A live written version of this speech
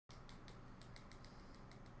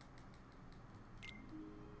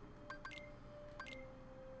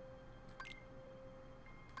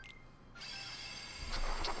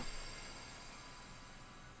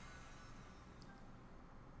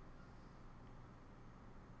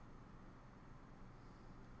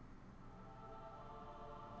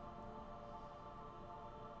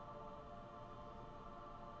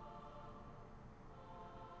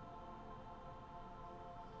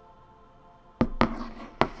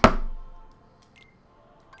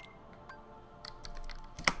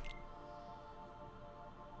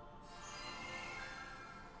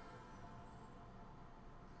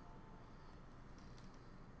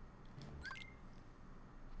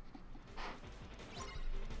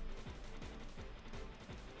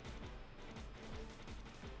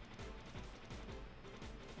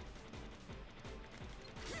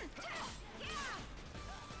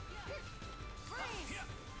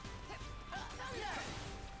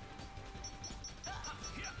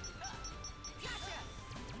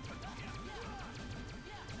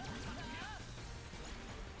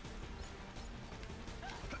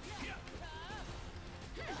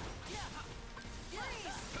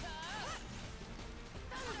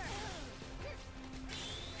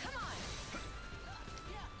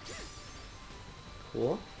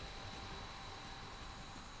cool.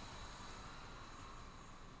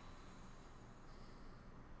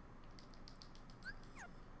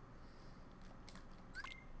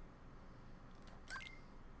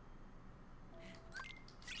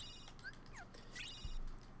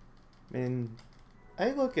 And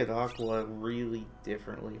I look at Aqua really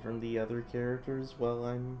differently from the other characters while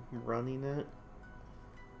I'm running it.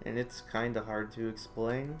 And it's kind of hard to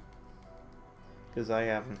explain, because I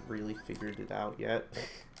haven't really figured it out yet.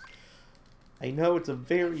 I know it's a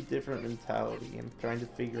very different mentality. I'm trying to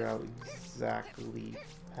figure out exactly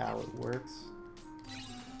how it works.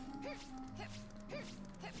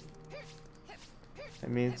 I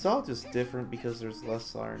mean, it's all just different because there's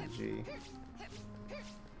less RNG.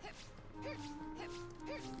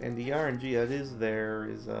 And the RNG that is there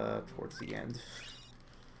is towards the end.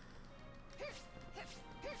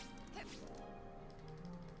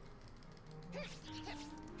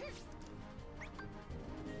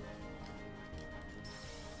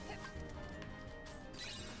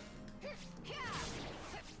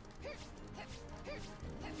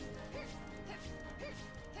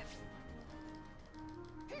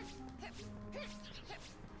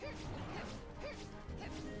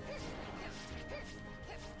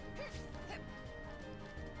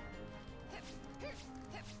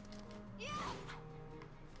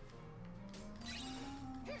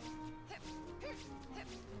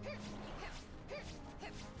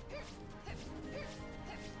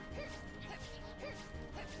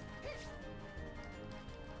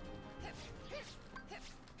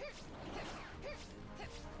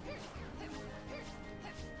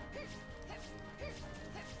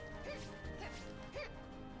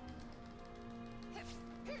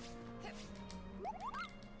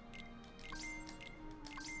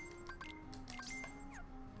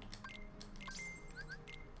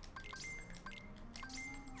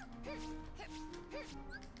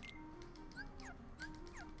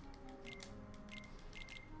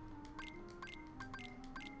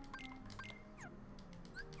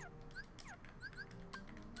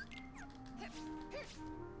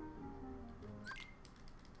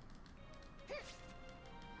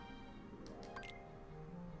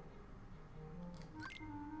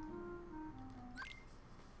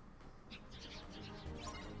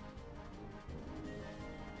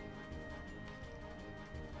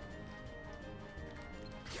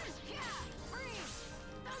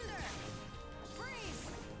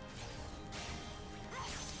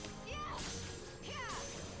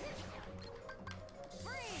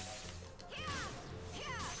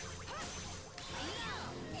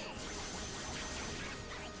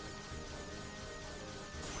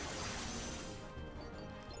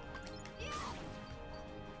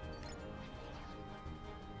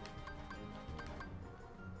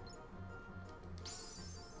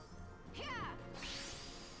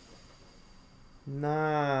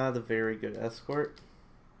 Not a very good escort.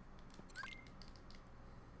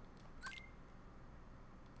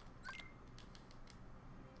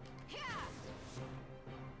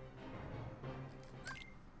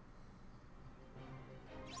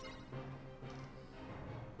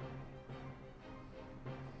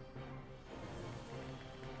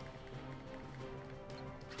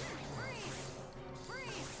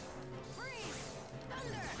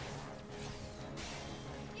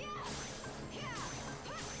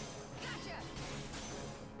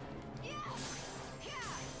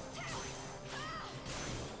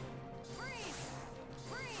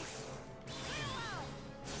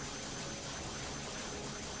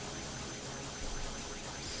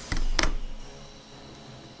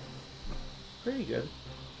 Pretty good.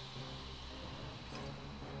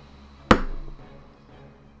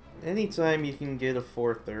 Anytime you can get a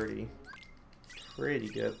 430, pretty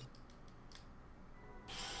good.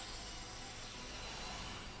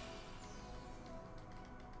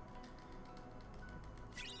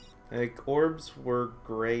 Like, orbs were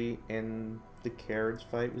great, and the carriage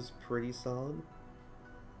fight was pretty solid.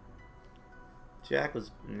 Jack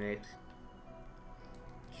was meh.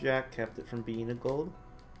 Jack kept it from being a gold.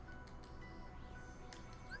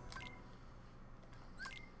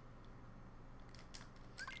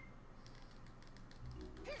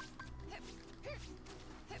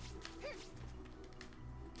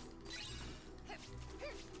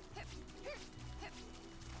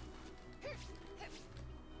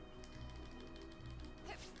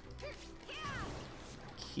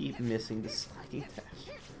 Keep missing the sliding dash.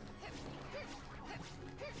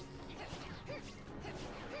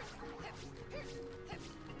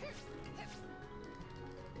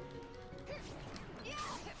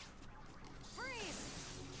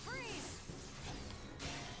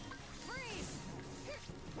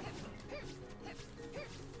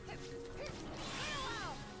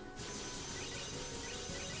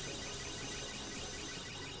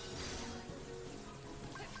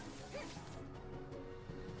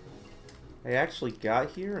 I actually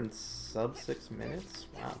got here in sub 6 minutes?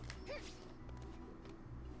 Wow.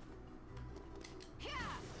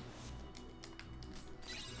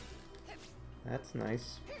 That's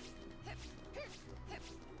nice.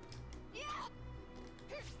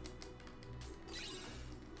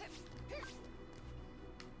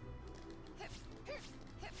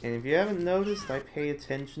 And if you haven't noticed, I pay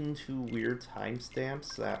attention to weird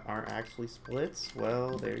timestamps that aren't actually splits.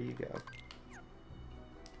 Well, there you go.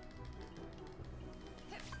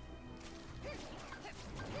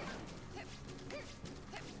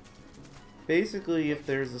 Basically, if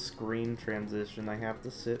there's a screen transition I have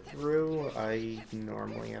to sit through, I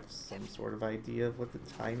normally have some sort of idea of what the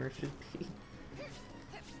timer should be.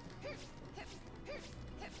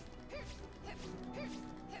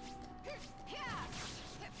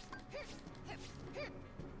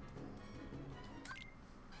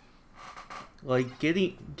 Like,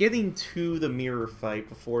 getting to the mirror fight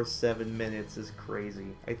before 7 minutes is crazy.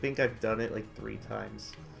 I think I've done it like 3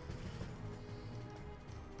 times.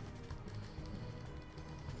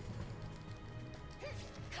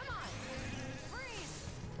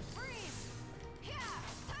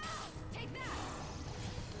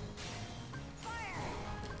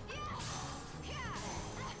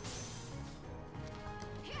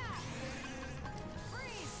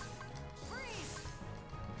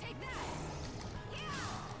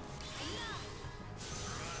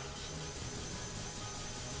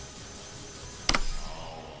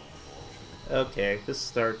 Okay, this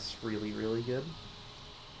starts really, really good.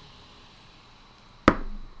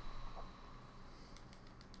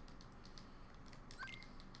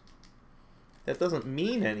 That doesn't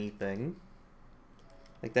mean anything.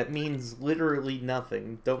 Like, that means literally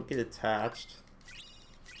nothing. Don't get attached.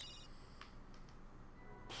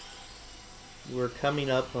 We're coming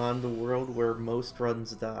up on the world where most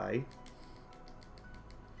runs die.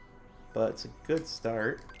 But it's a good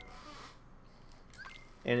start.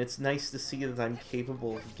 And it's nice to see that I'm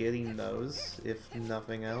capable of getting those, if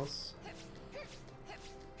nothing else.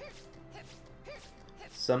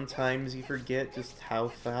 Sometimes you forget just how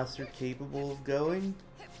fast you're capable of going.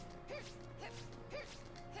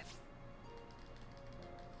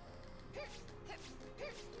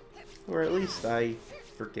 Or at least I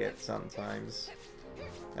forget sometimes.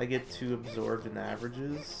 I get too absorbed in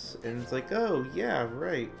averages, and it's like, oh, yeah,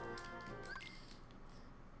 right.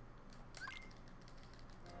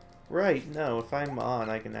 Right, no, if I'm on,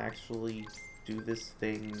 I can actually do this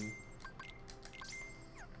thing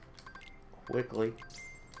quickly.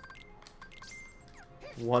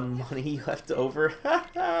 1 money left over.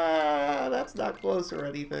 That's not close or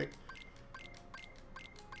anything.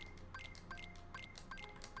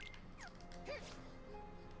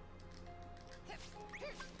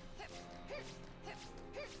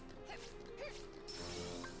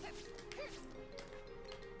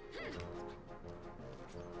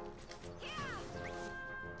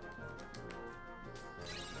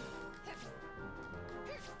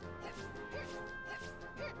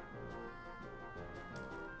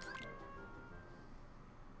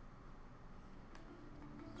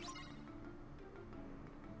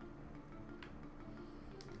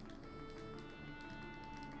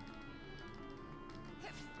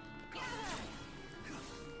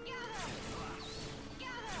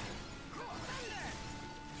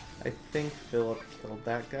 I think Philip killed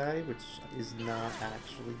that guy, which is not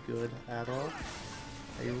actually good at all.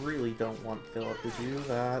 I really don't want Philip to do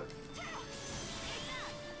that.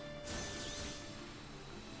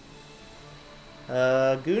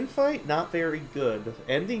 Goon fight, not very good.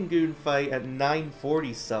 Ending Goon fight at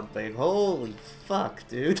 9:40 something. Holy fuck,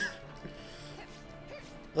 dude.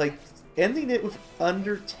 Like, ending it with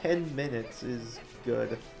under 10 minutes is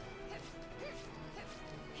good.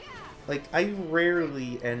 Like, I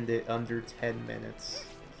rarely end it under 10 minutes.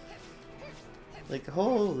 Like,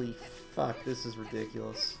 holy fuck, this is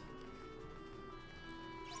ridiculous.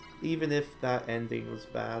 Even if that ending was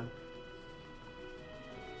bad.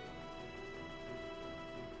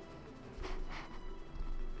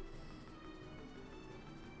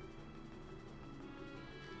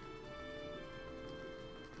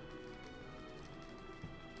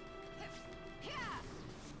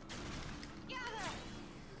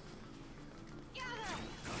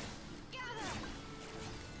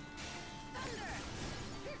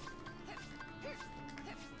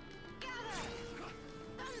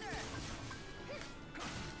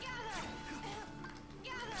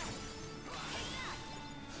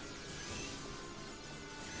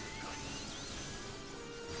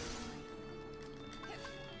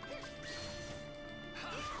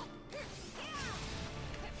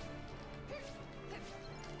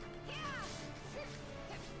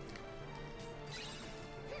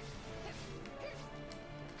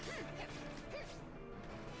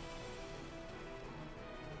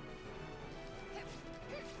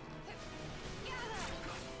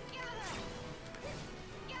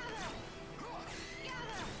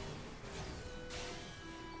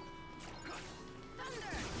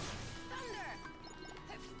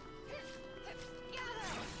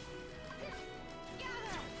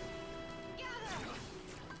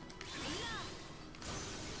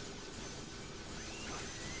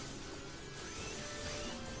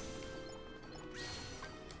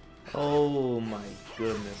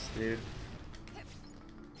 dude.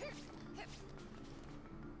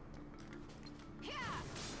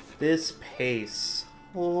 This pace.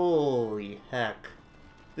 Holy heck.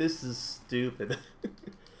 This is stupid.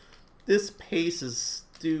 This pace is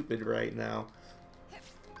stupid right now.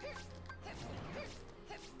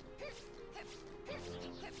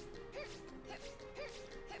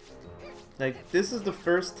 Like, this is the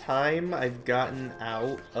first time I've gotten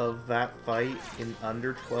out of that fight in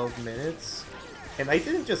under 12 minutes. And I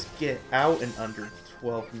didn't just get out in under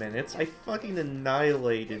 12 minutes, I fucking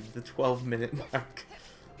annihilated the 12-minute mark.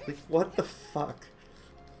 Like, what the fuck?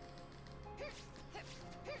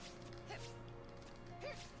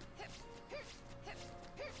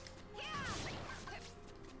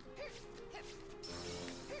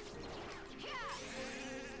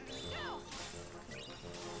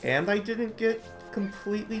 And I didn't get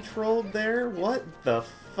completely trolled there? What the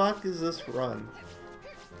fuck is this run?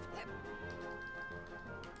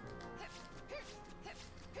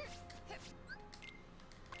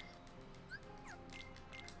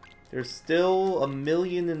 There's still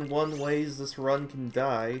 1,000,001 ways this run can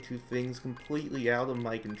die to things completely out of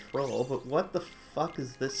my control, but what the fuck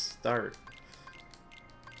is this start?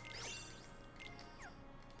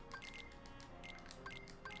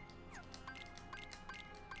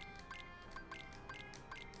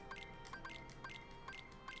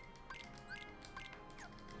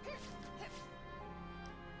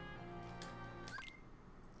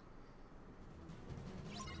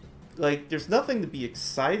 Like, there's nothing to be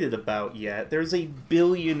excited about yet. There's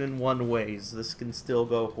 1,000,001 ways this can still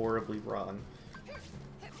go horribly wrong.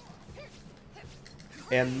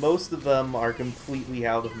 And most of them are completely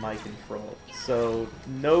out of my control. So,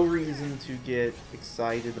 no reason to get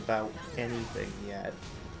excited about anything yet.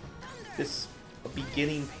 This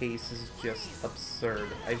beginning pace is just absurd.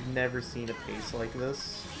 I've never seen a pace like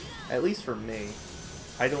this. At least for me.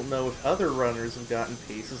 I don't know if other runners have gotten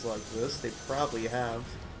paces like this. They probably have.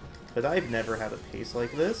 But I've never had a pace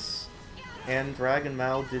like this, and Dragon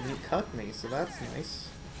Mal didn't cut me, so that's nice.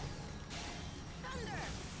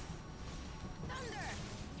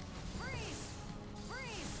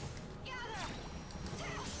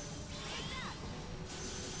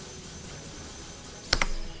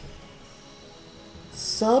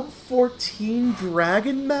 Sub 14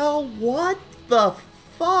 Dragon Mal? What the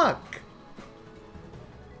fuck?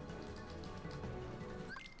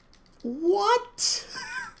 What?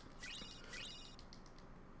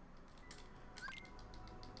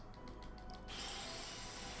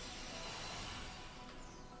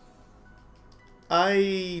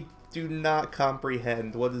 I do not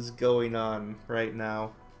comprehend what is going on right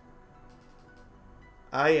now.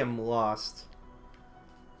 I am lost.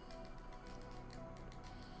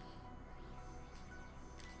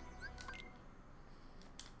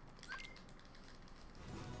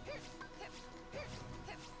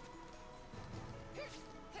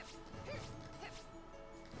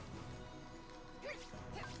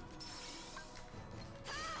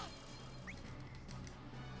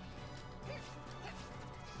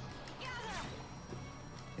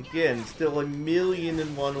 Again, still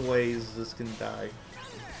 1,000,001 ways this can die.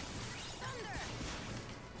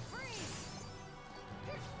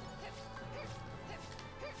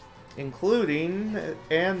 Including,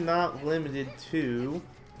 and not limited to,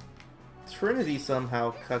 Trinity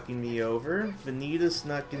somehow cucking me over, Vanitas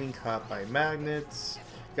not getting caught by magnets,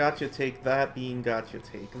 Gotcha Take That being Gotcha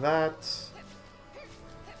Take That,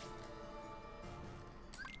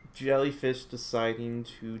 Jellyfish deciding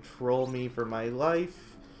to troll me for my life,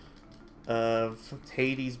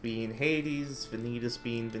 Hades being Hades, Vanitas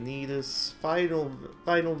being Vanitas, Final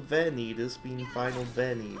Vanitas being Final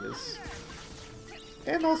Vanitas,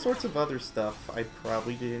 and all sorts of other stuff I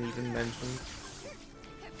probably didn't even mention.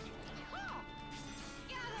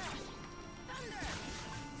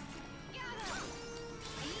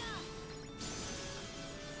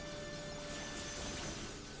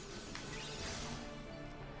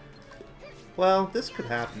 Well, this could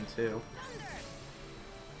happen too.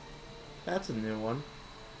 That's a new one.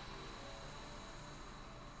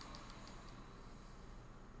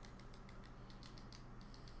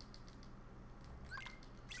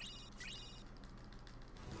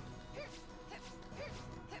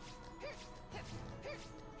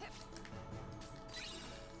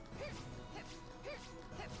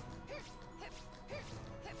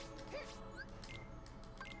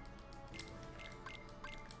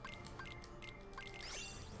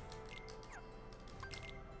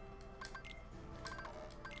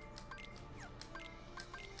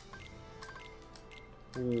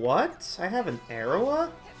 What? I have an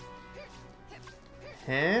Arrowa?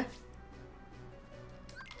 Huh?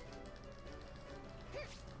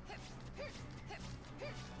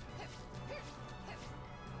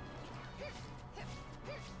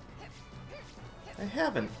 I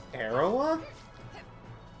have an Arrowa?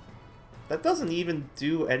 That doesn't even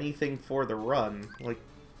do anything for the run. Like,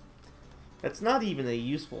 that's not even a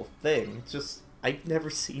useful thing. It's just, I've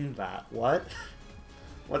never seen that. What?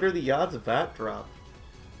 What are the odds of that drop?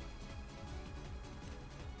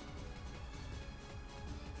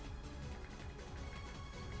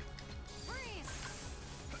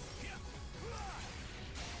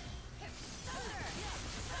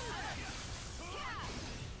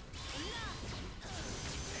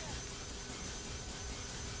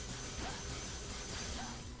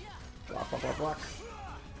 Block, block, block, block.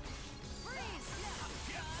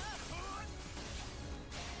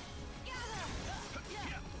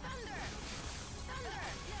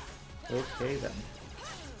 Okay then.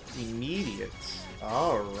 Immediate.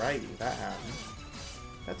 Alrighty, that happened.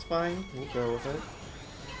 That's fine, we'll go with it.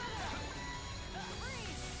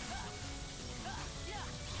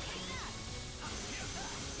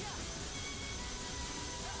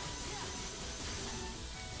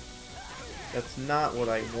 That's not what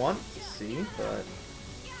I want to see, but...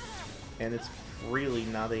 And it's really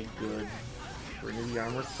not a good Trinity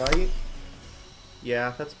Armor fight.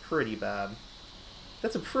 Yeah, that's pretty bad.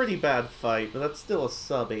 That's a pretty bad fight, but that's still a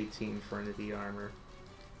sub-18 Trinity Armor.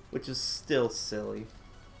 Which is still silly.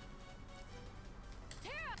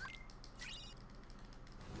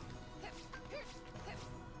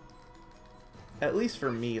 At least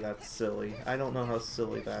for me, that's silly. I don't know how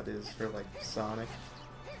silly that is for, like, Sonic.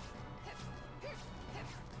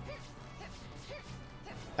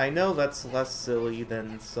 I know that's less silly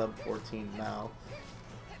than sub-14 Mal.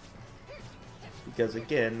 Because,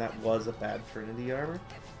 again, that was a bad Trinity Armor.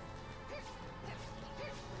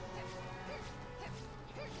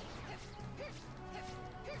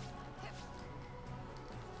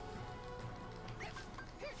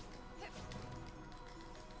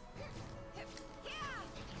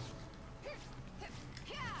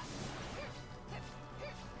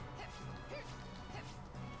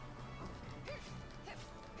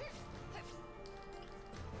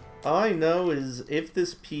 All I know is if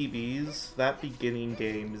this PBs, that beginning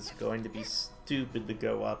game is going to be stupid to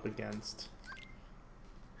go up against.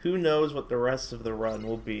 Who knows what the rest of the run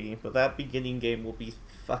will be, but that beginning game will be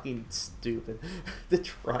fucking stupid to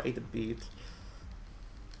try to beat.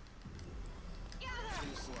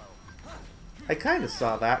 I kind of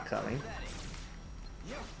saw that coming.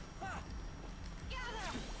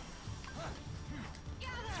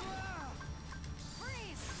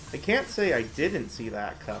 I can't say I didn't see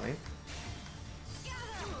that coming.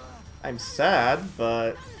 I'm sad,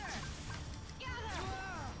 but...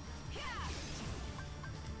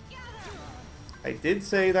 I did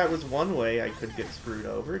say that was one way I could get screwed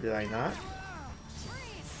over, did I not?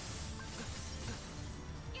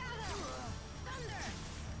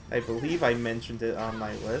 I believe I mentioned it on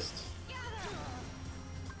my list.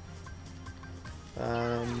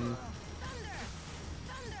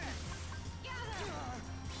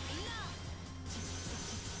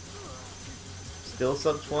 Still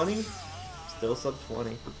sub 20? Still sub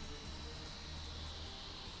 20.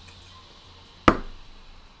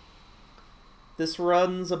 This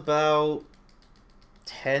runs about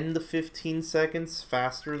 10 to 15 seconds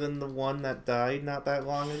faster than the one that died not that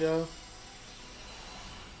long ago.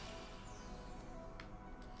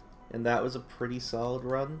 And that was a pretty solid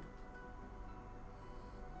run.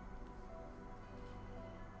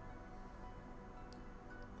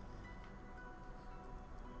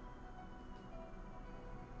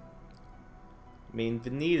 I mean,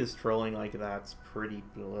 Vanitas trolling like that's pretty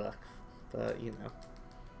blech, but you know.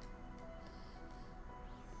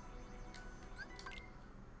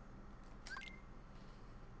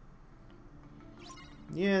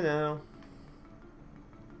 You know.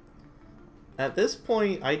 At this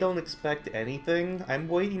point, I don't expect anything. I'm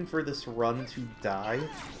waiting for this run to die.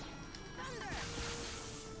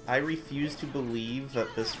 I refuse to believe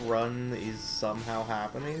that this run is somehow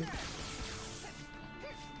happening.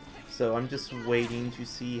 So I'm just waiting to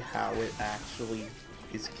see how it actually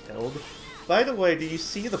is killed. By the way, do you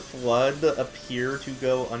see the flood appear to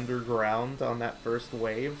go underground on that first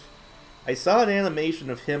wave? I saw an animation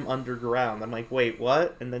of him underground. I'm like, wait,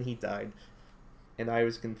 what? And then he died. And I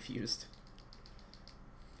was confused.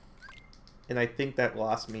 And I think that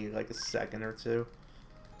lost me like a second or two.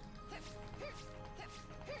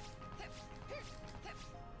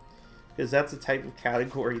 Because that's the type of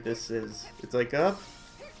category this is. It's like,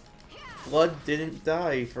 Flood didn't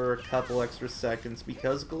die for a couple extra seconds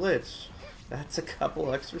because glitch. That's a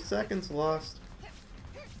couple extra seconds lost.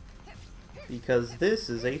 Because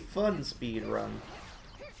this is a fun speed run.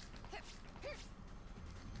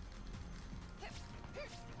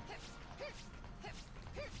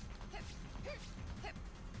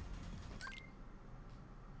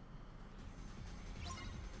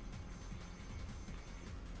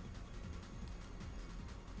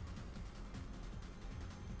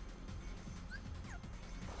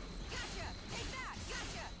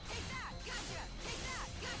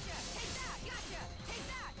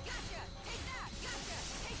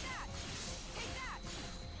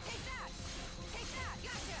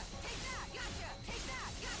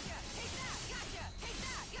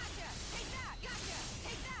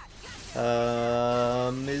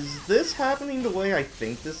 Is this happening the way I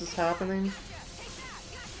think this is happening?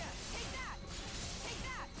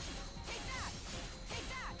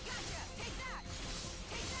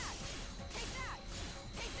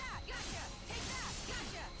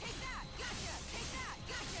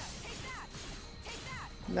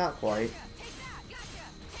 Not quite.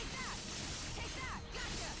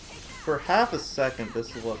 For half a second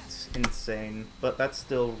this looked insane, but that's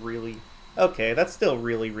still really... Okay, that's still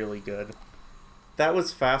really, really good. That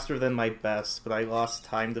was faster than my best, but I lost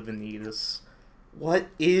time to Vanitas. What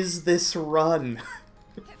is this run?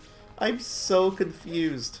 I'm so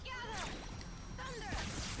confused.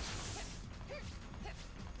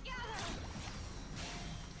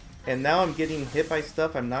 And now I'm getting hit by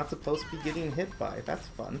stuff I'm not supposed to be getting hit by. That's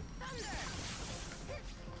fun.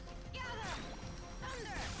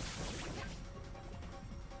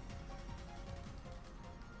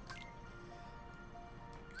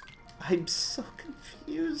 I'm so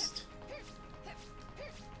confused.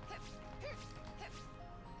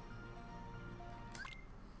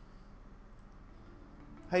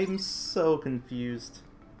 I'm so confused.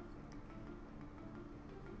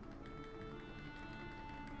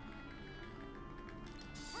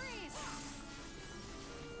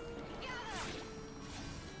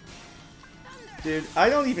 Dude, I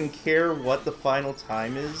don't even care what the final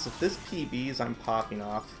time is. If this PBs, I'm popping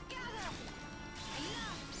off.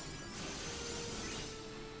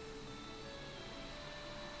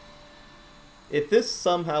 If this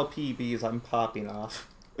somehow PBs, I'm popping off.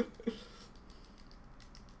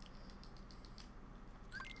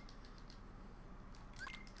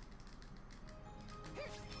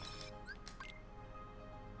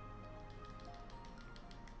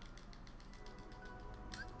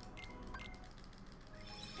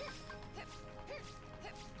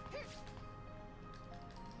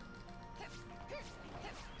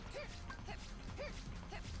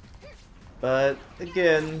 But,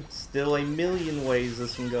 again, still a million ways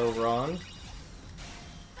this can go wrong.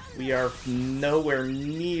 We are nowhere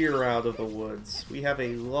near out of the woods. We have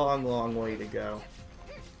a long, long way to go.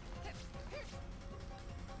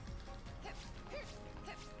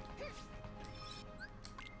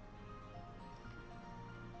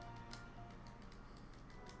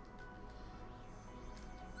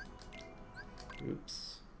 Oops.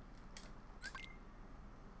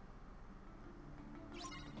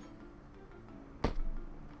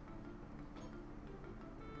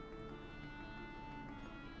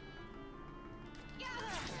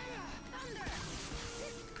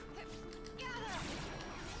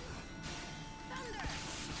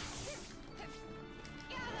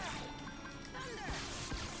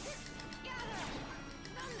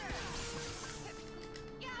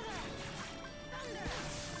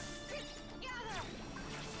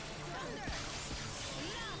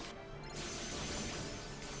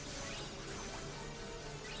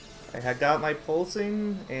 I had got my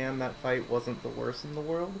pulsing, and that fight wasn't the worst in the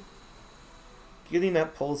world. Getting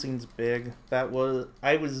that pulsing's big.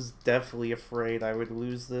 I was definitely afraid I would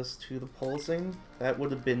lose this to the pulsing. That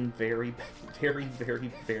would have been very, very,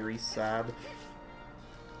 very, very sad.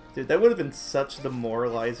 Dude, that would have been such a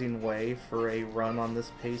demoralizing way for a run on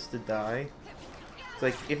this pace to die. It's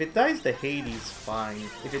like, if it dies to Hades, fine.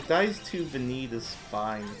 If it dies to Vanitas,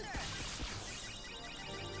 fine.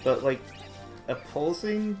 But, like, a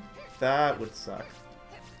pulsing? That would suck.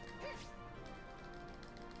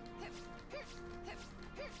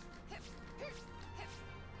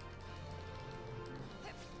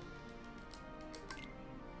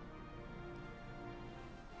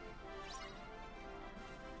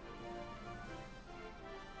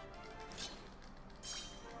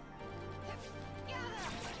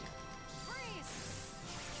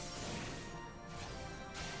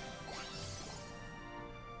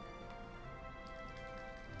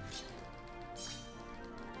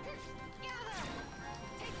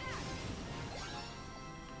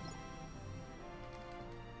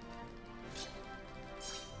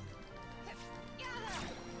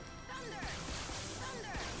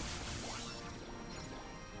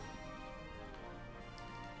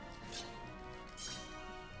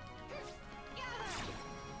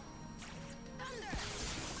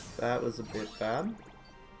 That was a bit bad.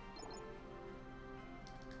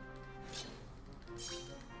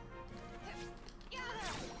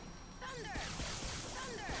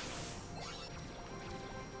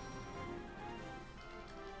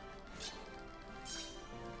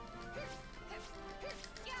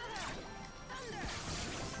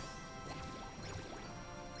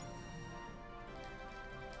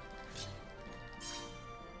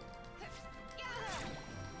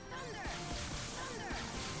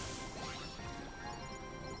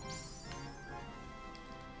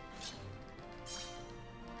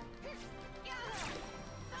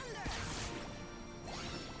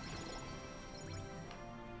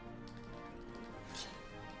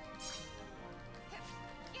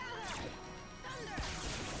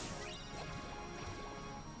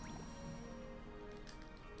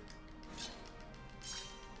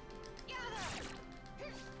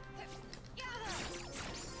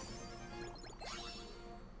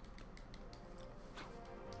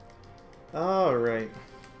 Alright.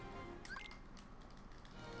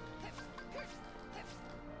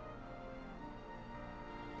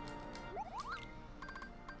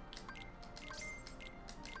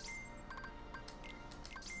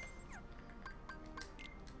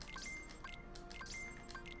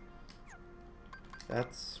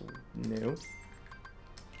 That's new.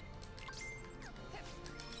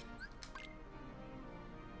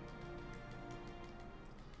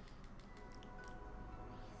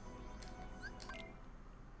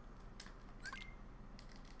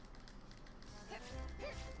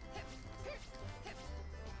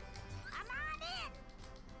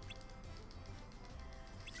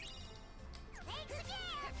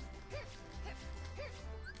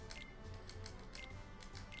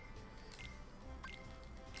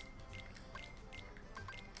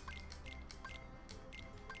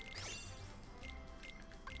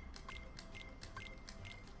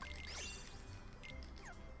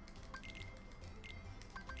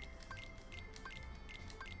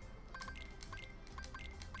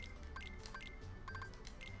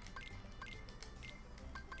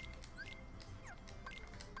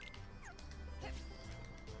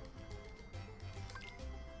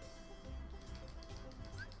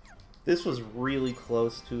 This was really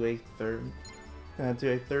close to a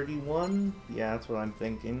 31. Yeah, that's what I'm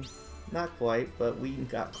thinking. Not quite, but we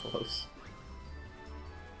got close.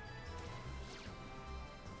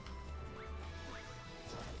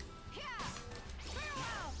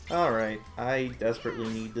 Alright, I desperately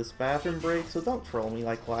need this bathroom break, so don't troll me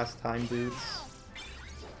like last time, Boots.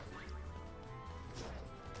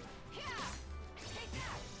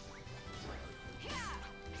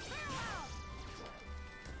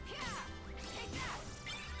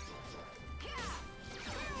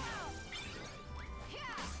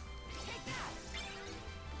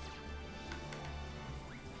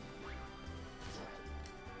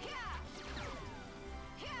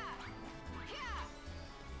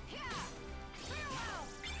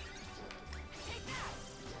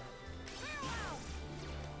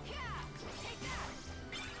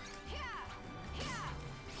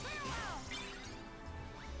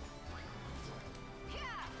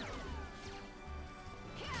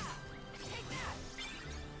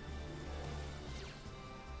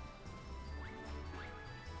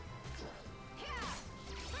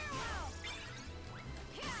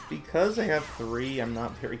 Because I have 3, I'm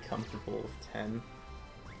not very comfortable with 10.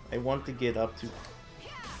 I want to get up to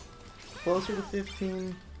closer to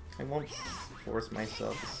 15. I won't force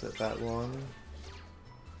myself to sit that long.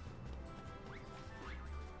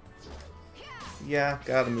 Yeah,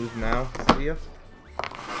 gotta move now. See ya.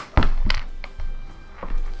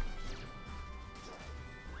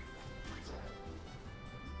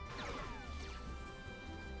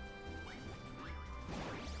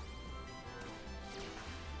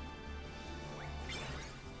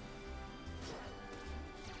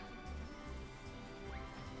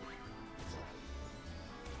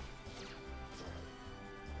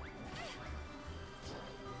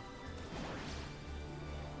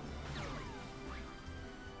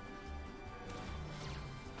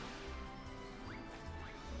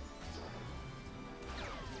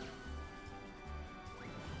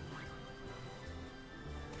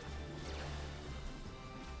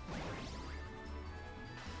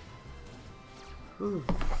 Ooh.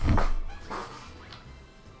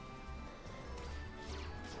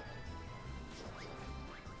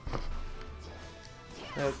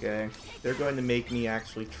 Okay, they're going to make me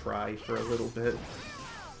actually try for a little bit.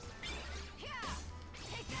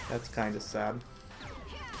 That's kind of sad.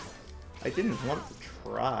 I didn't want to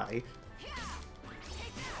try.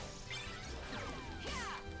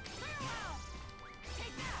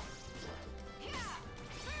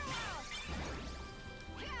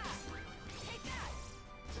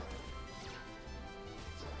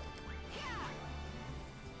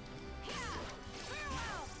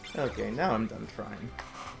 Okay, now I'm done trying.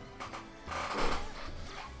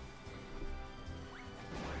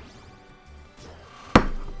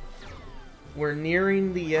 We're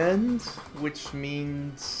nearing the end, which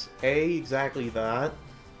means A, exactly that,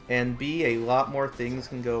 and B, a lot more things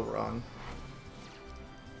can go wrong.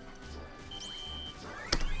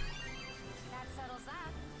 That settles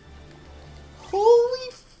that.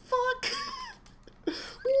 Holy fuck!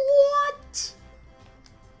 What?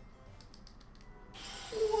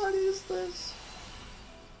 What is this?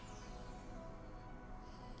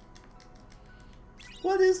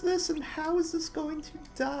 What is this and how is this going to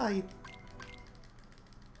die?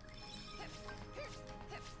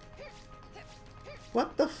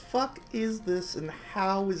 What the fuck is this and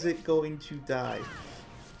how is it going to die?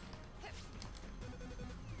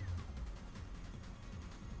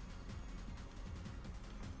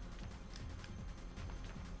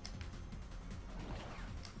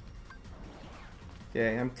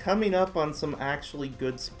 Okay, I'm coming up on some actually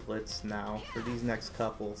good splits now for these next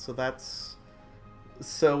couple, so that's...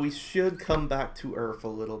 So we should come back to Earth a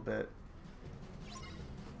little bit.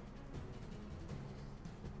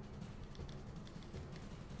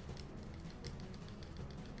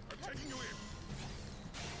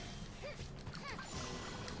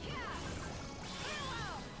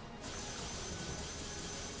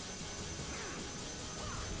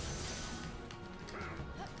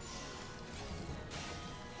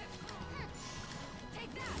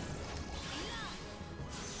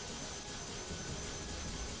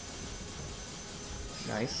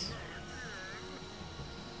 Nice.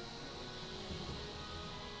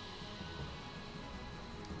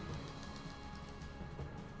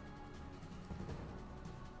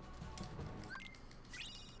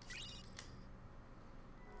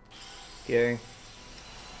 Okay.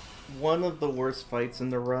 One of the worst fights in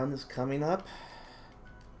the run is coming up.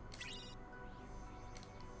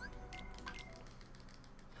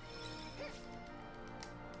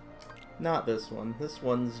 Not this one. This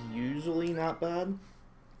one's usually not bad.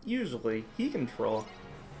 Usually. He can troll.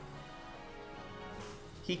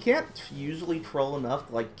 He can't usually troll enough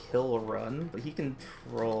to, like, kill a run, but he can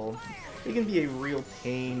troll. He can be a real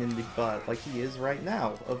pain in the butt, like he is right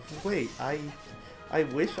now. Wait, I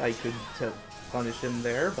wish I could punish him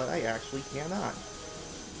there, but I actually cannot.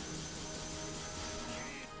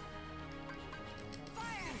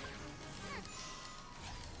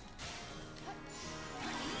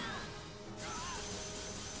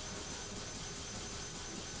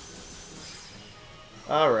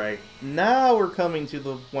 Alright, now we're coming to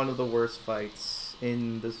one of the worst fights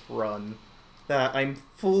in this run that I'm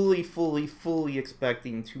fully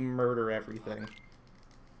expecting to murder everything.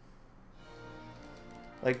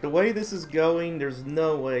 Like, the way this is going, there's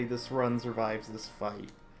no way this run survives this fight.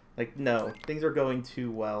 Like, no, things are going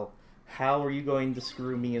too well. How are you going to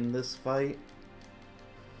screw me in this fight?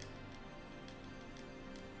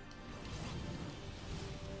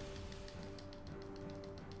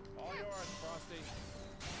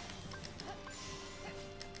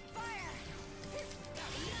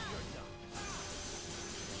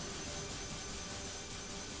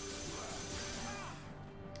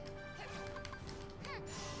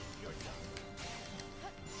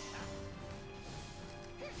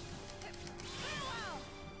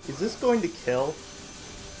 Is this going to kill?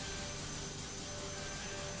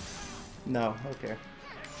 No, okay.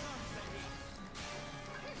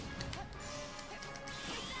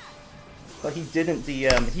 But he didn't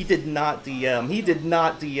DM. He did not DM. He did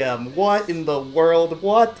not DM. What in the world?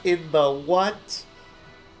 What in the what?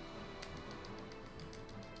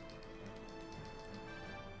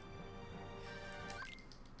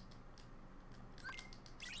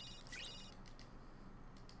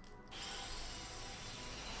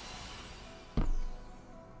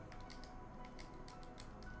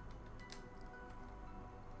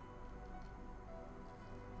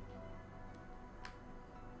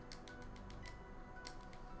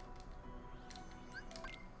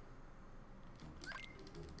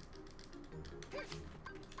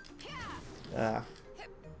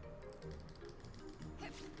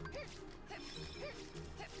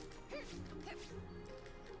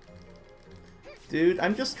 Dude,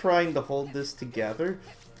 I'm just trying to hold this together.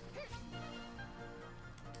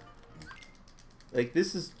 Like,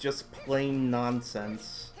 this is just plain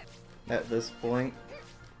nonsense at this point.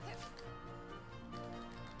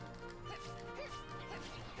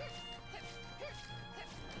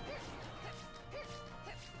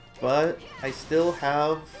 But I still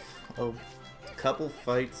have a couple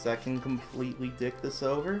fights that can completely dick this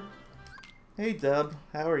over. Hey Dub,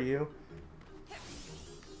 how are you?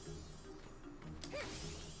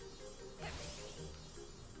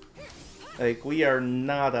 Like, we are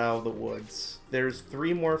not out of the woods. There's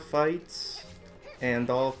 3 more fights, and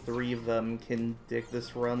all 3 of them can dick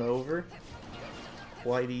this run over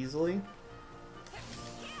quite easily.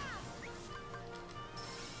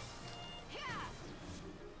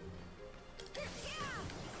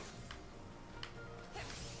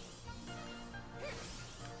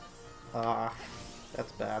 Ah,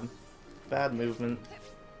 that's bad. Bad movement.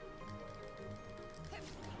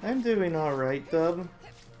 I'm doing alright, Dub.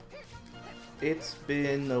 It's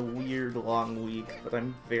been a weird long week, but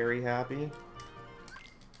I'm very happy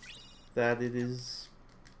that it is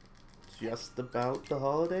just about the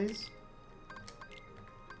holidays.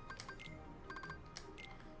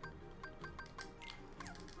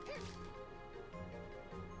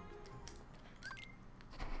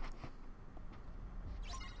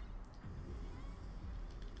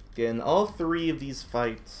 Again, all 3 of these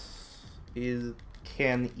fights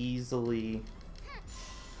can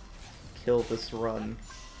kill this run.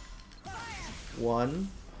 1.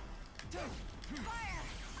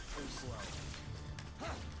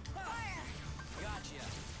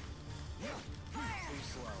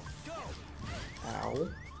 Ow.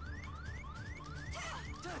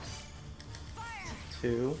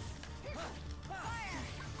 2.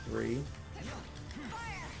 3.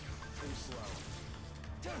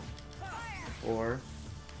 4.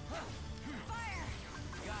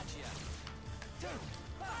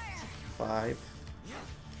 5.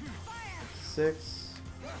 6.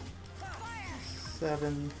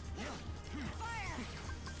 7.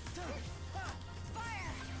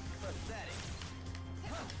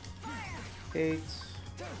 8.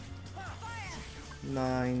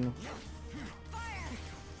 9.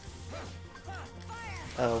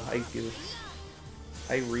 Oh, I goofed.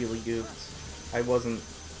 I really goofed. I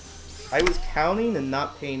was counting and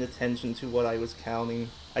not paying attention to what I was counting.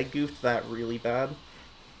 I goofed that really bad.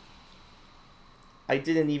 I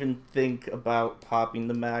didn't even think about popping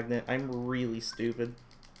the magnet. I'm really stupid.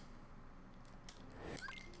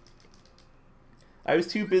 I was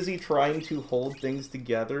too busy trying to hold things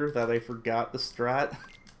together that I forgot the strat.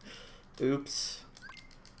 Oops.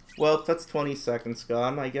 Well, that's 20 seconds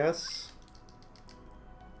gone, I guess.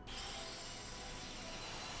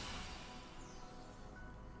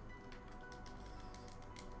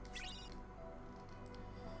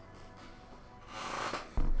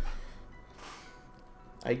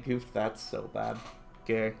 I goofed that so bad.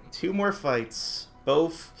 Okay, 2 more fights.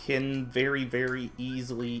 Both can very, very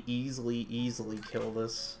easily kill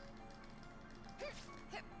this.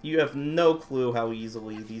 You have no clue how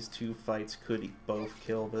easily these 2 fights could both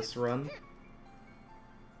kill this run.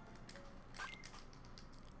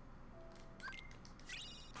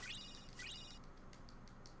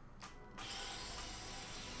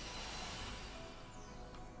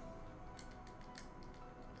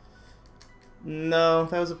 No,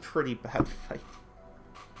 that was a pretty bad fight.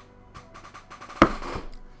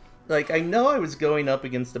 Like, I know I was going up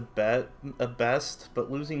against a best,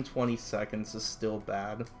 but losing 20 seconds is still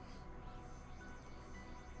bad.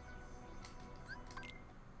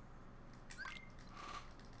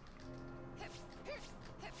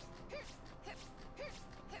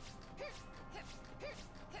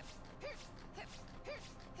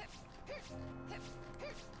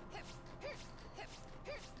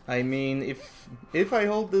 I mean, if I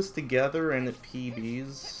hold this together and it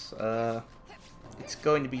PBs, it's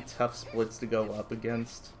going to be tough splits to go up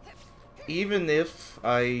against. Even if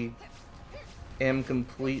I am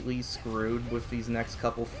completely screwed with these next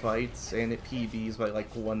couple fights and it PBs by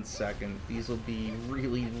like 1 second, these will be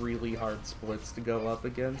really, really hard splits to go up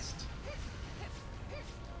against.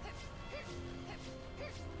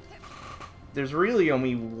 There's really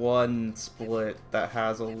only one split that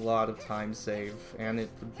has a lot of time save, and it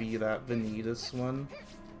would be that Vanitas one.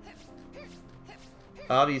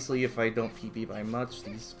 Obviously, if I don't PB by much,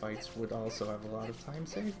 these fights would also have a lot of time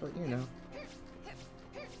save, but you know.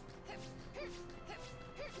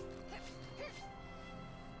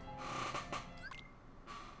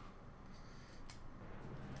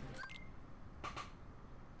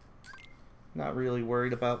 Not really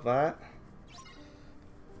worried about that.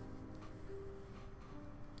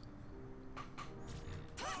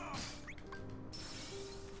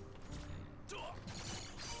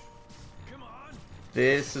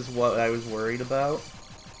 This is what I was worried about.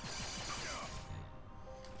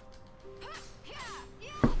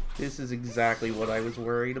 This is exactly what I was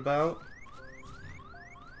worried about.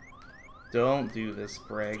 Don't do this,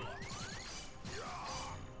 Bragg.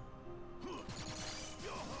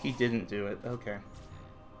 He didn't do it. Okay.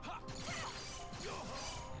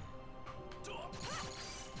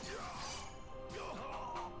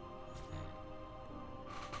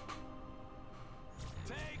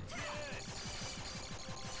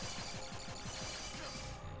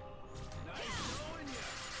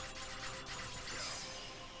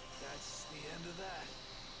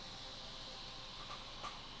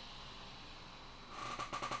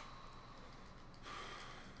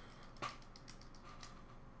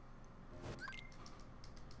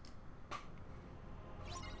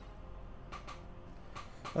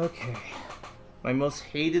 Okay. My most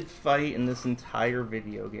hated fight in this entire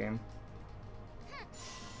video game.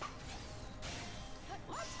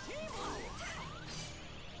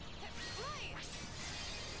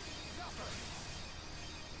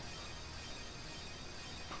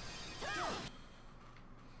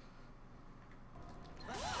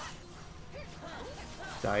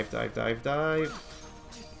 Dive, dive, dive, dive.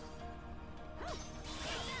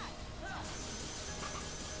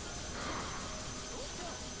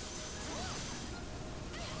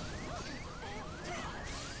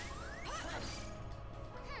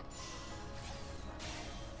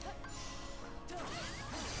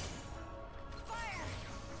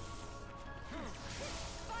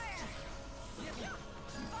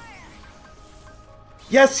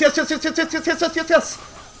 Yes, yes, yes, yes, yes, yes, yes, yes, yes, yes, yes!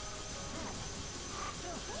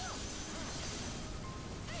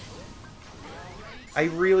 I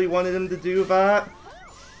really wanted him to do that.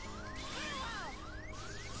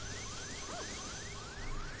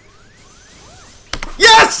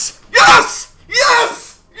 Yes! Yes!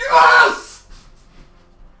 Yes! Yes!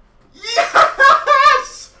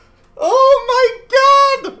 Yes! Oh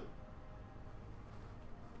my god!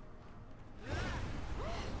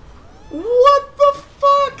 What?